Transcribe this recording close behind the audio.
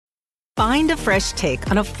Find a fresh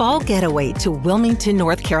take on a fall getaway to Wilmington,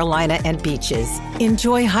 North Carolina and beaches.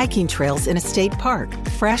 Enjoy hiking trails in a state park,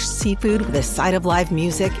 fresh seafood with a side of live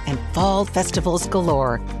music, and fall festivals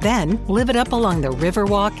galore. Then live it up along the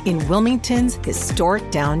Riverwalk in Wilmington's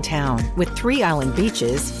historic downtown. With 3 island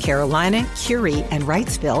beaches, Carolina, Curie, and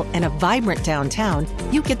Wrightsville, and a vibrant downtown,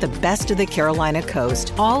 you get the best of the Carolina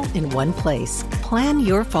coast all in one place. Plan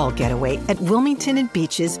your fall getaway at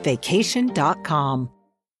WilmingtonandBeachesVacation.com.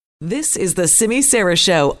 This is the Simi Sara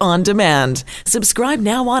Show on demand. Subscribe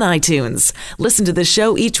now on iTunes. Listen to the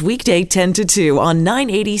show each weekday 10 to 2 on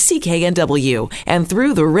 980 CKNW and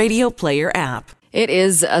through the Radio Player app. It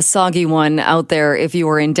is a soggy one out there if you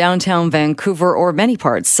are in downtown Vancouver or many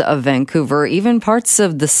parts of Vancouver, even parts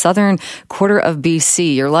of the southern quarter of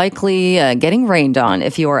BC. You're likely getting rained on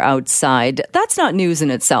if you are outside. That's not news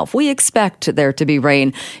in itself. We expect there to be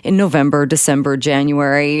rain in November, December,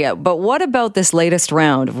 January. But what about this latest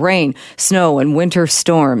round of rain, snow, and winter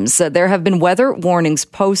storms? There have been weather warnings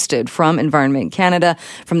posted from Environment Canada,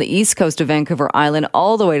 from the east coast of Vancouver Island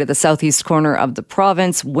all the way to the southeast corner of the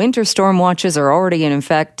province. Winter storm watches are already in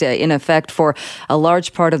effect for a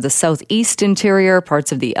large part of the southeast interior,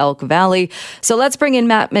 parts of the Elk Valley. So let's bring in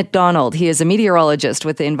Matt McDonald. He is a meteorologist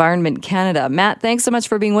with the Environment Canada. Matt, thanks so much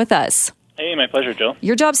for being with us. Hey, my pleasure, Jill.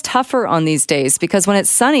 Your job's tougher on these days because when it's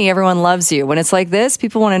sunny, everyone loves you. When it's like this,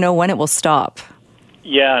 people want to know when it will stop.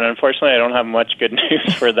 Yeah, and unfortunately, I don't have much good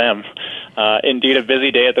news for them. Indeed, a busy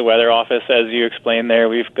day at the weather office, as you explained there.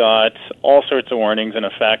 We've got all sorts of warnings in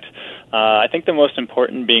effect. I think the most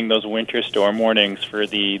important being those winter storm warnings for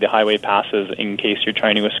the highway passes in case you're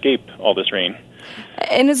trying to escape all this rain.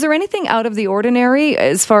 And is there anything out of the ordinary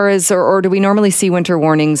as far as, or do we normally see winter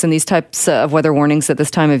warnings and these types of weather warnings at this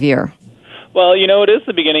time of year? Well, it is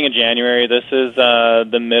the beginning of January. This is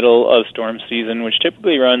the middle of storm season, which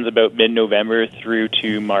typically runs about mid-November through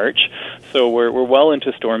to March. So we're well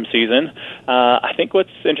into storm season. I think what's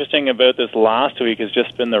interesting about this last week has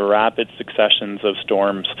just been the rapid successions of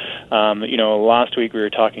storms. Last week we were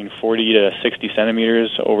talking 40 to 60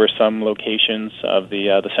 centimeters over some locations of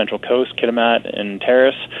the Central Coast, Kitimat and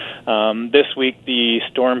Terrace. This week the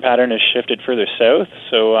storm pattern has shifted further south.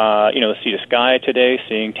 So, the Sea to Sky today,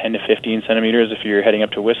 seeing 10 to 15 centimeters if you're heading up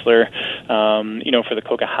to Whistler. For the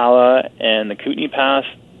Coquihalla and the Kootenay Pass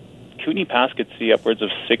could see upwards of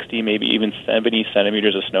 60, maybe even 70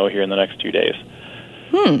 centimeters of snow here in the next 2 days.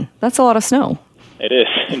 That's a lot of snow. It is,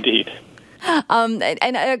 indeed. And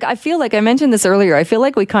I feel like, I mentioned this earlier, I feel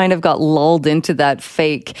like we kind of got lulled into that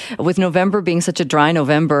fake, with November being such a dry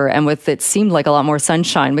November and with it seemed like a lot more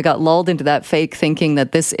sunshine, we got lulled into that fake thinking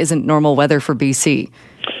that this isn't normal weather for BC.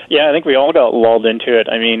 Yeah, I think we all got lulled into it.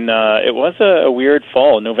 I mean, it was a weird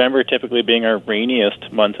fall. November typically being our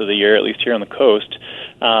rainiest month of the year, at least here on the coast,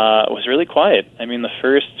 was really quiet. I mean, the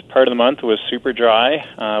first part of the month was super dry.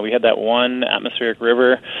 We had that one atmospheric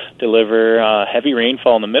river deliver heavy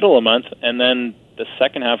rainfall in the middle of the month, and then the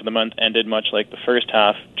second half of the month ended much like the first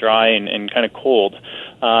half, dry and kind of cold.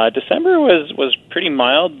 December was pretty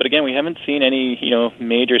mild, but again, we haven't seen any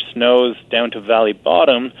major snows down to Valley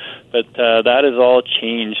Bottom, but that has all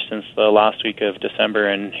changed since the last week of December,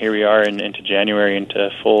 and here we are into January, into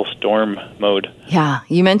full storm mode. Yeah,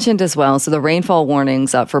 you mentioned as well, so the rainfall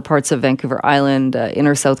warnings for parts of Vancouver Island,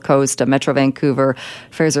 inner south coast, Metro Vancouver,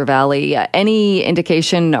 Fraser Valley. Any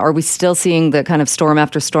indication, are we still seeing the kind of storm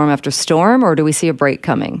after storm after storm, or do we see a break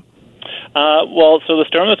coming? So the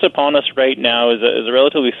storm that's upon us right now is a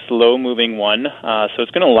relatively slow-moving one, so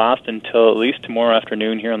it's going to last until at least tomorrow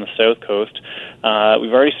afternoon here on the south coast.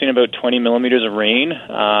 We've already seen about 20 millimeters of rain.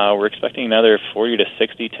 We're expecting another 40 to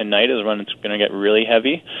 60 tonight is when it's going to get really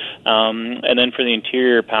heavy. And then for the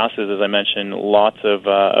interior passes, as I mentioned, lots of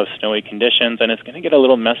snowy conditions, and it's going to get a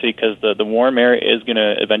little messy because the warm air is going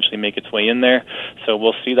to eventually make its way in there. So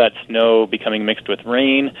we'll see that snow becoming mixed with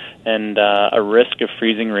rain and a risk of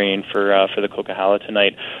freezing rain for the Coquihalla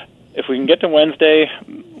tonight. If we can get to Wednesday,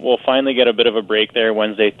 we'll finally get a bit of a break there.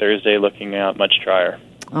 Wednesday, Thursday looking much drier.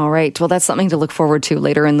 All right. Well, that's something to look forward to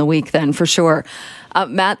later in the week then, for sure.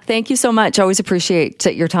 Matt, thank you so much. Always appreciate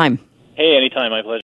your time. Hey, anytime. My pleasure.